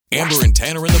Amber and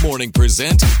Tanner in the morning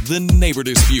present The Neighbor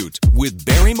Dispute with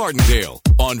Barry Martindale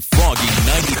on Froggy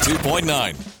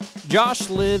 92.9. Josh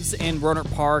lives in Roanoke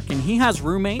Park, and he has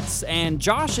roommates, and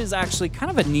Josh is actually kind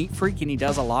of a neat freak, and he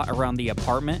does a lot around the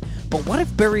apartment. But what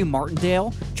if Barry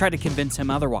Martindale tried to convince him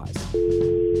otherwise?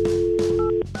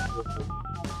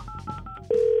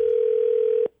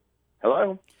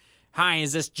 Hello? Hi,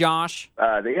 is this Josh?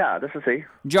 Yeah, this is he.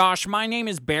 Josh, my name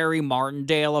is Barry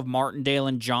Martindale of Martindale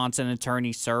 & Johnson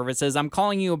Attorney Services. I'm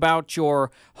calling you about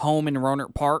your home in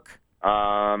Roanoke Park.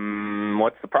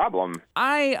 What's the problem?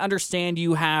 I understand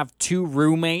you have two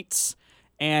roommates,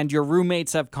 and your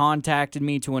roommates have contacted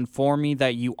me to inform me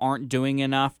that you aren't doing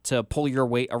enough to pull your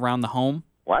weight around the home.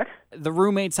 What? The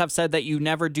roommates have said that you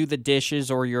never do the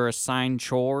dishes or your assigned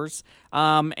chores.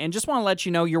 And just want to let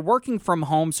you know, you're working from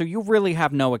home, so you really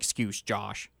have no excuse,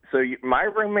 Josh. So my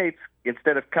roommates,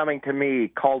 instead of coming to me,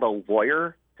 called a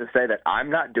lawyer to say that I'm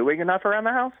not doing enough around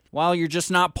the house? Well, you're just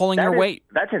not pulling your weight.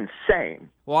 That's insane.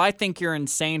 Well, I think you're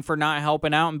insane for not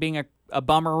helping out and being a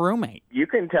bummer roommate. You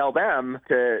can tell them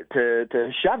to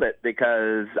shove it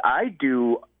because I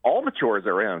do all the chores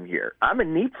around here. I'm a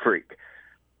neat freak.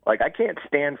 Like, I can't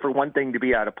stand for one thing to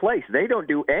be out of place. They don't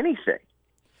do anything.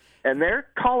 And they're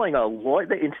calling a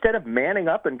lawyer. Instead of manning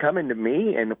up and coming to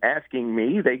me and asking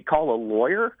me, they call a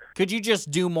lawyer. Could you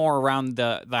just do more around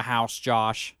the house,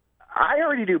 Josh? I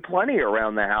already do plenty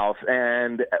around the house,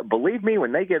 and believe me,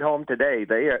 when they get home today,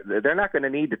 they're not going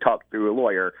to need to talk through a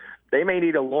lawyer. They may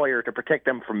need a lawyer to protect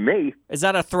them from me. Is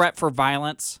that a threat for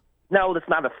violence? No, that's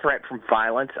not a threat from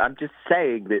violence. I'm just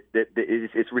saying that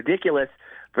it's ridiculous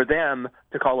for them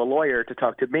to call a lawyer to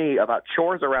talk to me about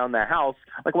chores around the house.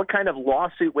 Like, what kind of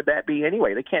lawsuit would that be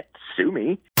anyway? They can't sue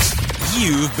me.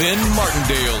 You've been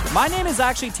Martindale. My name is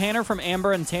actually Tanner from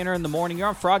Amber and Tanner in the Morning. You're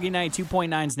on Froggy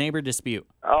 92.9's Neighbor Dispute.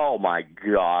 Oh, my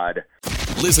God.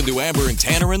 Listen to Amber and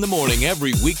Tanner in the morning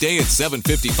every weekday at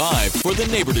 7:55 for The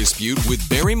Neighbor Dispute with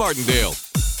Barry Martindale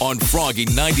on Froggy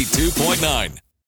 92.9.